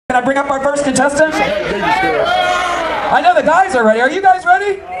Can I bring up our first contestant? I know the guys are ready. Are you guys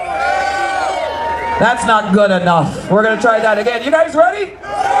ready? That's not good enough. We're going to try that again. You guys ready?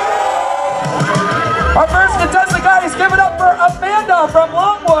 Our first contestant, guys, give it up for Amanda from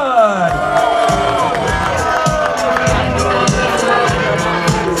Longwood.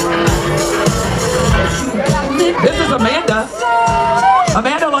 This is Amanda.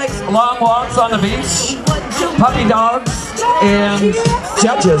 Amanda likes long walks on the beach, puppy dogs, and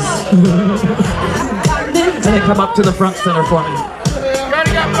judges. And they come up to the front center for me.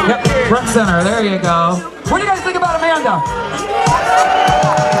 Yep, front center, there you go. What do you guys think about Amanda?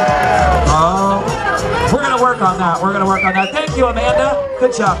 Oh, we're gonna work on that, we're gonna work on that. Thank you, Amanda.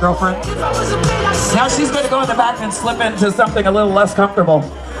 Good job, girlfriend. Now she's gonna go in the back and slip into something a little less comfortable.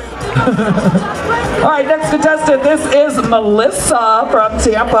 All right, next contestant, this is Melissa from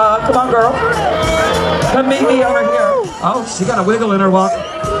Tampa. Come on, girl. Come meet me over here. Oh, she got a wiggle in her walk,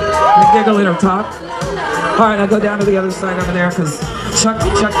 a giggle in her talk. All right, I'll go down to the other side over there because Chuck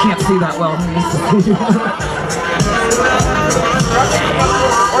can't see that well.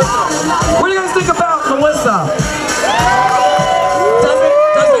 What do you guys think about Melissa?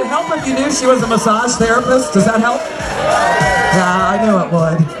 Does it help if you knew she was a massage therapist? Does that help? Yeah, I knew it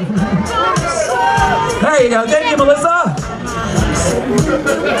would. There you go. Thank you, Melissa.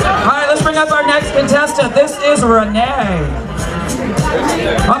 All right, let's bring up our next contestant. This is Renee.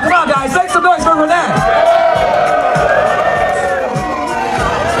 Oh, come on, guys. Make some noise for Renee.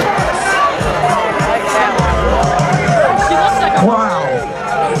 Wow.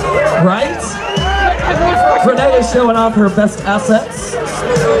 Right? Renee is showing off her best assets.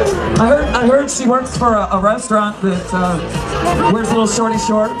 I heard she works for a restaurant that wears little shorty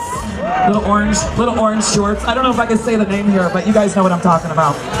shorts, little orange shorts. I don't know if I can say the name here, but you guys know what I'm talking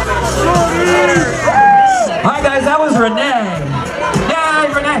about. All right, guys, that was Renee. Yay,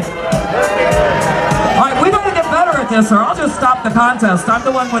 Renee. All right, we gotta get better at this, or I'll just stop the contest. I'm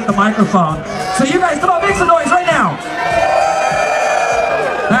the one with the microphone. So you guys, come on, make some noise right now.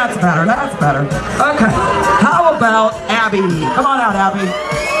 That's better, that's better. Okay, how about Abby? Come on out, Abby.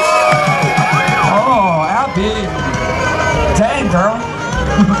 Oh, Abby. Dang, girl.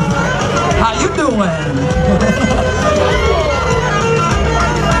 How you doing?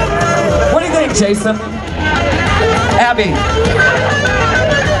 What do you think, Jason? Abby.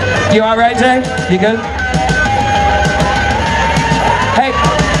 You all right, Jay? You good? Hey,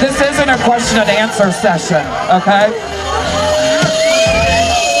 this isn't a question and answer session, okay?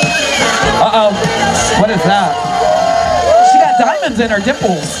 Uh-oh. What is that? She got diamonds in her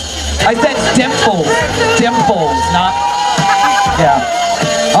dimples. I said dimples. Dimples, not... Yeah.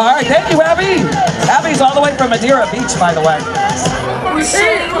 All right, thank you, Abby. Abby's all the way from Madeira Beach, by the way.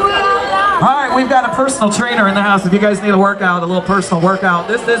 All right, we've got a personal trainer in the house. If you guys need a workout, a little personal workout,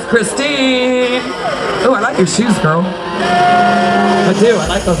 this is Christine. Oh, I like your shoes, girl. I do, I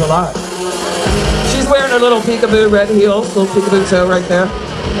like those a lot. She's wearing her little peekaboo red heels, little peekaboo toe right there.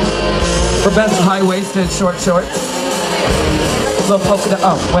 Her best high-waisted short shorts. Little polka dot.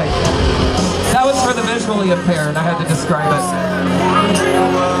 Oh, wait. That was for the visually impaired. I had to describe it.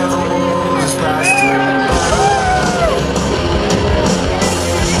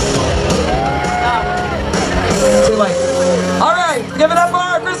 Too late. All right, give it up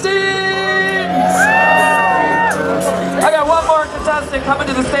for Christine. I got one more contestant coming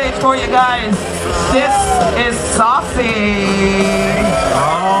to the stage for you guys. This is Saucy.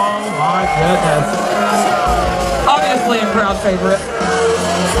 Oh my goodness. Obviously a crowd favorite.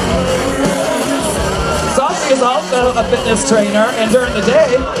 Saucy is also a fitness trainer, and during the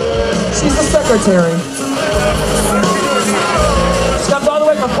day, she's a secretary. She comes all the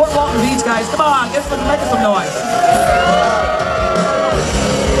way from Fort Walton Beach, guys. Come on, make some noise.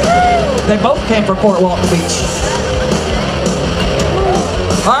 They both came from Fort Walton Beach.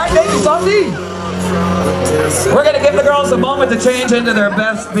 All right, thank you, Saucy. We're gonna give the girls a moment to change into their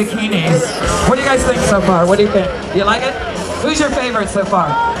best bikinis. What do you guys think so far? What do you think? You like it? Who's your favorite so far?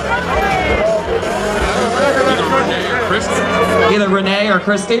 Either Renee or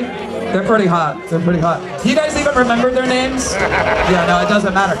Christy? They're pretty hot. They're pretty hot. Do you guys even remember their names? Yeah, no, it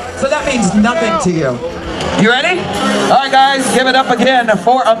doesn't matter. So that means nothing to you. You ready? All right, guys, give it up again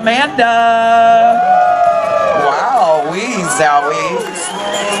for Amanda. Wow, zowie.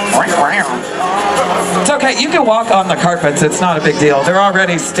 It's okay, you can walk on the carpets, it's not a big deal. They're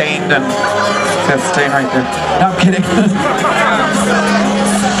already stained and they're stained right there. No, I'm kidding.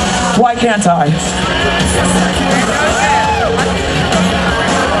 Why can't I?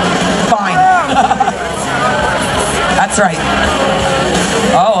 Fine. That's right.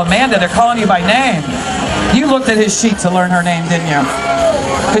 Oh, Amanda, they're calling you by name. You looked at his sheet to learn her name, didn't you?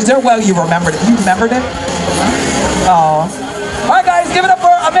 Because there, well, you remembered it. You remembered it? Oh. All right, guys, give it up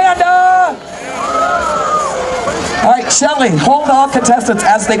for Amanda. All right, Shelly, hold all contestants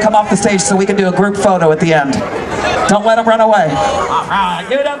as they come off the stage so we can do a group photo at the end. Don't let them run away. All right,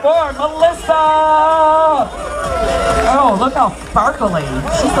 give it up for Melissa. Oh, look how sparkly.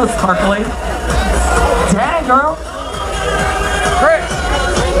 She's so sparkly. Dang, girl. Chris.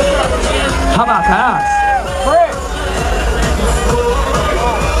 How about that? Chris.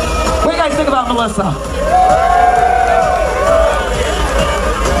 What do you guys think about Melissa?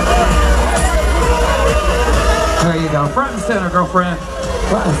 There you go. Front and center, girlfriend.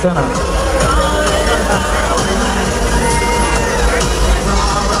 Front and center.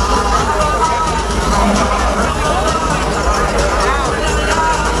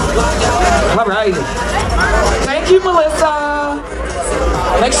 All right. Thank you, Melissa.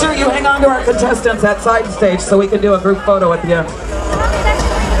 Make sure you hang on to our contestants at side stage so we can do a group photo at the end.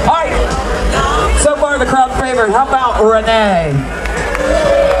 All right. So far, the crowd favorite. How about Renee?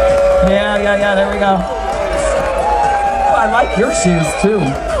 Yeah. There we go. Oh, I like your shoes too.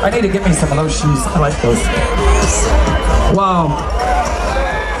 I need to get me some of those shoes. I like those. Wow.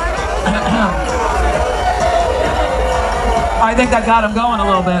 I think that got him going a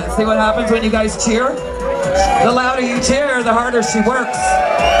little bit. See what happens when you guys cheer? The louder you cheer, the harder she works.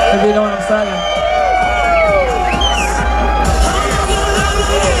 If you know what I'm saying.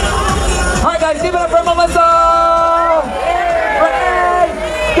 All right, guys, give it up for Melissa. Renee,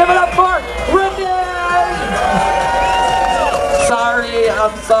 give it up for Renee. Sorry,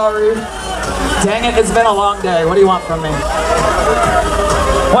 I'm sorry. Dang it, it's been a long day. What do you want from me?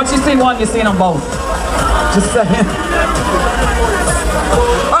 Once you see one, you've seen them both. Just saying.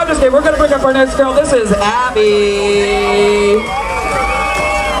 I'm just kidding. We're going to bring up our next girl. This is Abby.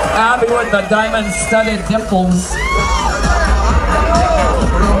 Abby with the diamond-studded dimples.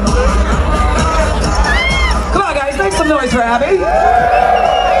 Come on, guys. Make some noise for Abby.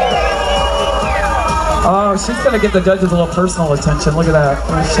 Oh, she's going to give the judges a little personal attention. Look at that.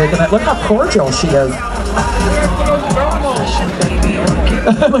 She's shaking it. Look how cordial she is.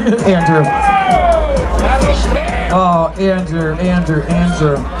 Look at Andrew. Oh, Andrew.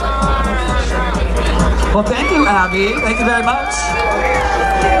 Well, thank you, Abby. Thank you very much.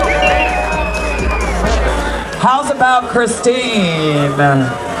 How's about Christine?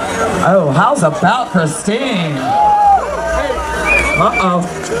 Oh, how's about Christine? Uh-oh.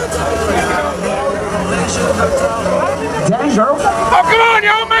 Dang, girl. Oh, come on,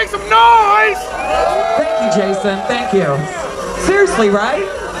 y'all, make some noise! Thank you, Jason. Thank you. Seriously, right?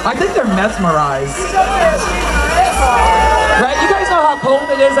 I think they're mesmerized. Right? You guys know how cold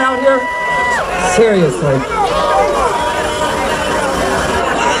it is out here? Seriously.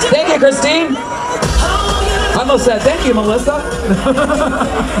 Thank you, Christine. I almost said thank you, Melissa. All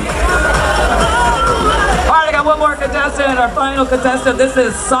right, I got one more contestant, our final contestant. This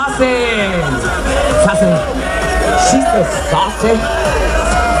is Saucy. Saucy. She's so saucy.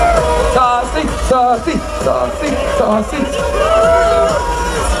 Saucy.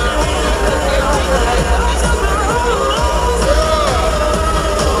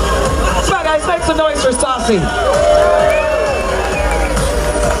 Make some noise for Saucy. We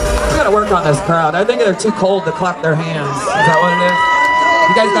gotta work on this crowd. I think they're too cold to clap their hands. Is that what it is?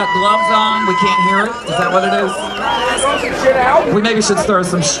 You guys got gloves on? We can't hear it? Is that what it is? We maybe should throw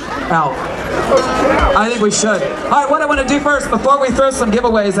some out. I think we should. All right, what I want to do first, before we throw some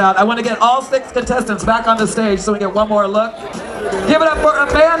giveaways out, I want to get all 6 contestants back on the stage so we get one more look. Give it up for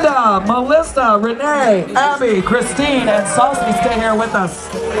Amanda, Melissa, Renee, Abby, Christine, and Saucy. Stay here with us.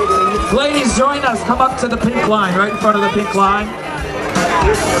 Ladies, join us. Come up to the pink line, right in front of the pink line.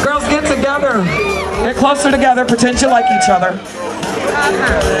 Girls, get together. Get closer together. Pretend you like each other.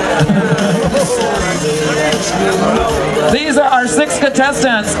 These are our 6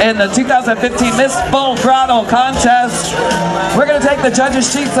 contestants in the 2015 Miss Full Throttle contest. We're going to take the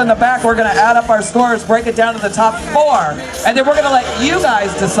judges' sheets in the back. We're going to add up our scores, break it down to the top 4, and then we're going to let you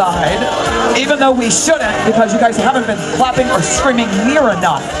guys decide, even though we shouldn't, because you guys haven't been clapping or screaming near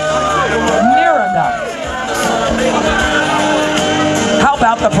enough. Near enough. How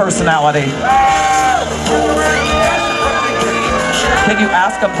about the personality? Can you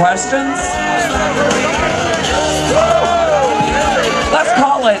ask them questions? Let's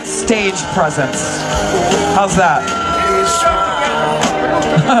call it stage presence. How's that?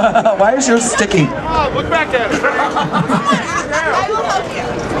 Why is yours sticky? Look back at it.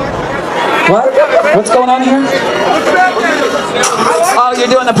 What? What's going on here? Oh, you're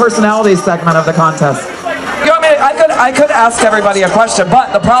doing the personality segment of the contest. You want me to I could ask everybody a question,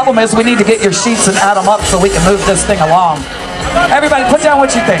 but the problem is we need to get your sheets and add them up so we can move this thing along. Everybody, put down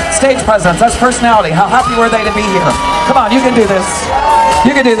what you think. Stage presence, that's personality. How happy were they to be here? Come on, you can do this.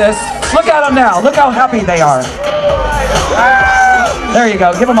 You can do this. Look at them now. Look how happy they are. There you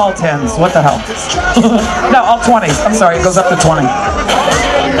go. Give them all 10s. What the hell? No, all 20s. I'm sorry, it goes up to 20.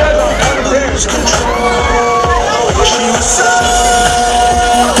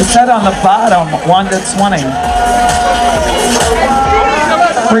 It said on the bottom, 1 to 20.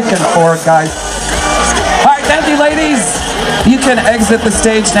 Freaking forward, guys. All right, thank you, ladies. You can exit the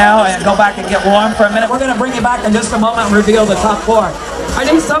stage now and go back and get warm for a minute. We're going to bring you back in just a moment and reveal the top 4. I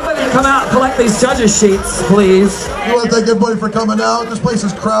need somebody to come out and collect these judges' sheets, please. We want to thank everybody for coming out. This place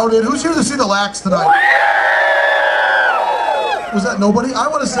is crowded. Who's here to see the Lax tonight? Was that nobody? I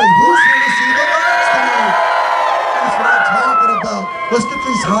want to say, who's here to see the Lax tonight? That's what I'm talking about. Let's get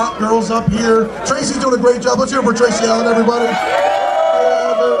these hot girls up here. Tracy's doing a great job. Let's hear it for Tracy Allen, everybody.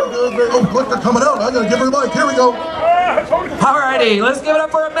 Oh, look, they're coming out. I gotta give her the mic. Here we go. Alrighty, let's give it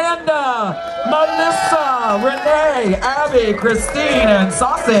up for Amanda, Melissa, Renee, Abby, Christine, and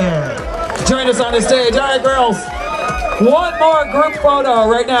Saucy. Join us on the stage. Alright, girls. One more group photo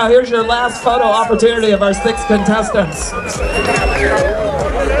right now. Here's your last photo opportunity of our 6 contestants.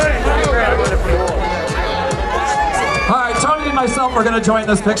 Alright, Tony and myself are going to join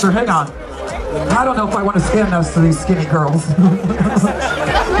this picture. Hang on. I don't know if I want to stand next to these skinny girls. There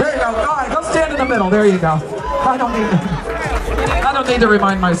you go. Alright, go stand in the middle. There you go. I don't need to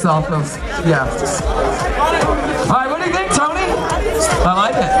remind myself of, yeah. Alright, what do you think, Tony? I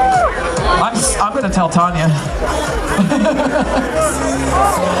like it. I'm going to tell Tanya.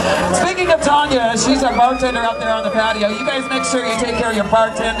 Speaking of Tanya, she's our bartender out there on the patio. You guys make sure you take care of your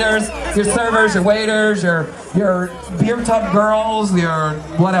bartenders, your servers, your waiters, your beer tub girls, your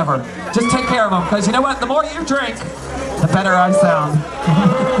whatever. Just take care of them, because you know what? The more you drink, the better I sound.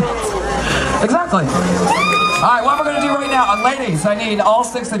 Exactly. Alright, what we're going to do right now, ladies, I need all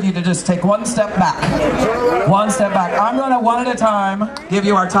 6 of you to just take 1 step back. 1 step back. I'm going to, one at a time, give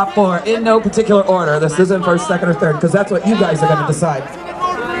you our top 4 in no particular order. This isn't first, second, or third, because that's what you guys are going to decide.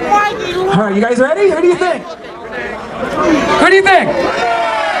 Alright, you guys ready? Who do you think? Who do you think?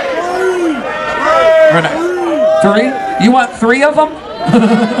 3? You want 3 of them?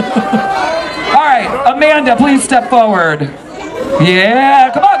 Alright, Amanda, please step forward. Yeah,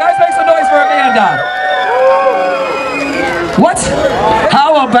 come on guys, make some noise for Amanda. What?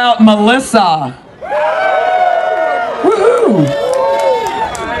 How about Melissa? Woohoo!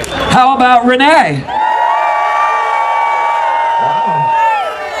 How about Renee? Wow.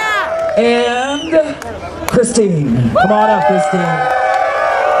 And Christine. Come on up, Christine.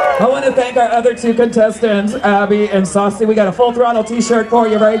 I want to thank our other 2 contestants, Abby and Saucy. We got a Full Throttle t-shirt for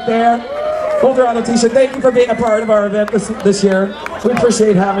you right there. Full Throttle t-shirt. Thank you for being a part of our event this year. We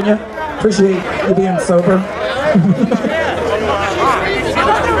appreciate having you. Appreciate you being sober.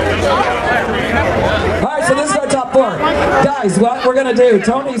 Alright, so this is our top 4. Guys, what we're going to do,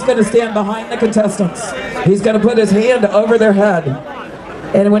 Tony's going to stand behind the contestants. He's going to put his hand over their head.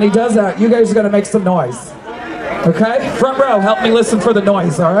 And when he does that, you guys are going to make some noise. Okay? Front row, help me listen for the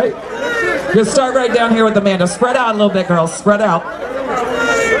noise, alright? Just start right down here with Amanda. Spread out a little bit, girls. Spread out.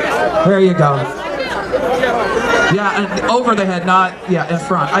 There you go. Yeah, and over the head, not, yeah, in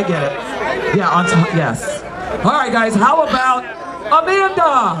front. I get it. Yeah, on top, yes. Alright, guys, how about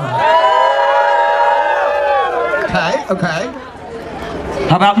Amanda? Okay.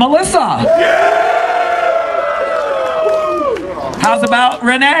 How about Melissa? How's about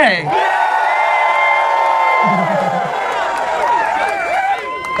Renee?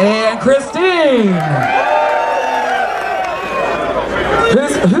 And Christine.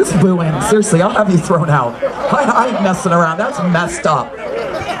 Who's booing? Seriously, I'll have you thrown out. I ain't messing around. That's messed up.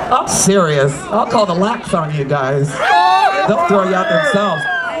 I'm serious. I'll call the lax on you guys. They'll throw you out themselves.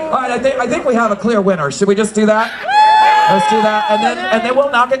 All right, I think we have a clear winner. Should we just do that? Let's do that, and then we'll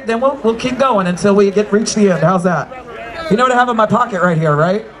knock it. Then we'll keep going until we reach the end. How's that? You know what I have in my pocket right here,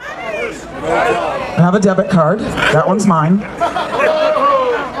 right? I have a debit card. That one's mine.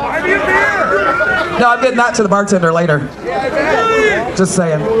 No, I'm getting that to the bartender later. Just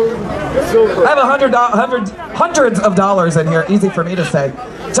saying. I have hundreds of dollars in here. Easy for me to say.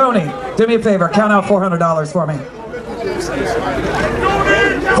 Tony, do me a favor. Count out $400 for me.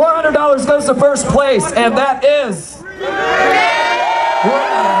 $400 goes to first place, and that is Renee.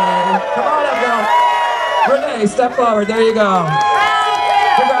 Come on up, girl. Renee, step forward. There you go.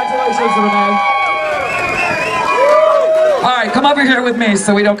 Congratulations, Renee. All right, come over here with me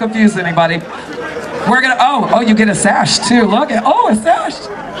so we don't confuse anybody. We're gonna, oh, you get a sash too. Look at, oh, a sash.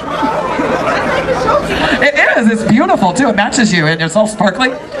 It is. It's beautiful too. It matches you, and it's all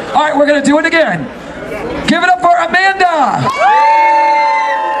sparkly. All right, we're gonna do it again. Give it up for Amanda.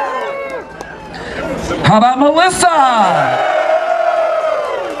 How about Melissa?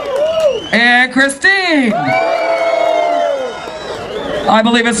 And Christine. I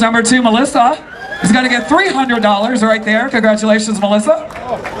believe it's number 2, Melissa. He's gonna get $300 right there. Congratulations, Melissa.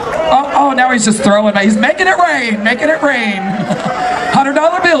 Oh, now he's just throwing. He's making it rain, making it rain.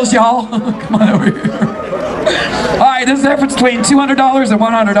 $100 bills, y'all. Come on over here. All right, this is the difference between $200 and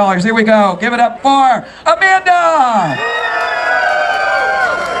 $100. Here we go. Give it up for Amanda.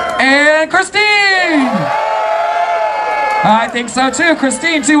 And Christine. I think so too.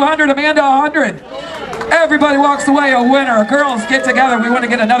 Christine, 200. Amanda, 100. Everybody walks away a winner. Girls, get together. We want to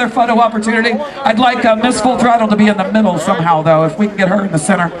get another photo opportunity. I'd like Miss Full Throttle to be in the middle somehow, though, if we can get her in the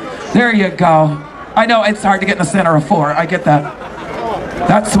center. There you go. I know it's hard to get in the center of 4. I get that.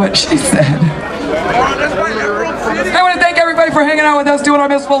 That's what she said. I want to thank everybody for hanging out with us, doing our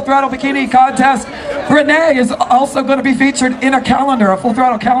Miss Full Throttle Bikini contest. Renee is also going to be featured in a calendar, a Full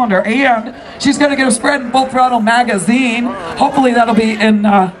Throttle calendar, and she's going to get a spread in Full Throttle magazine. Hopefully that'll be in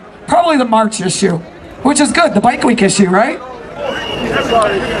probably the March issue, which is good, the Bike Week issue, right?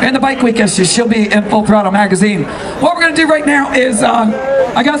 In the Bike Week issue, she'll be in Full Throttle magazine. What we're going to do right now is,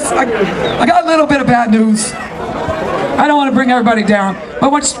 I got a little bit of bad news. I don't want to bring everybody down,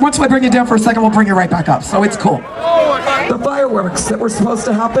 but once we bring you down for a second, we'll bring you right back up, so it's cool. The fireworks that were supposed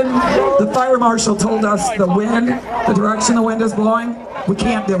to happen, the fire marshal told us the wind, the direction the wind is blowing, we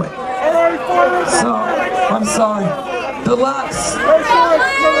can't do it. So, I'm sorry. The Lax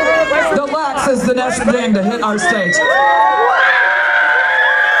is the next thing to hit our stage.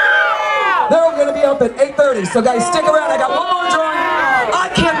 They're going to be up at 8:30, so guys, stick around. I got one more drawing. I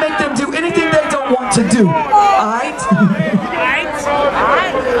can't make them do anything they don't want to do. Alright?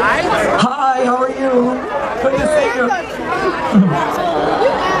 Hi, how are you? Good to see you.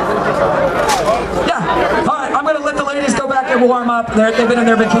 Yeah, alright, I'm going to let the ladies go back and warm up. They've been in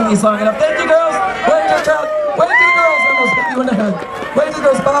their bikinis long enough. Thank you, girls. Wave to the crowd. Wave to the girls. I almost hit you in the head. Wave to the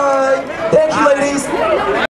girls. Bye. Thank you, ladies.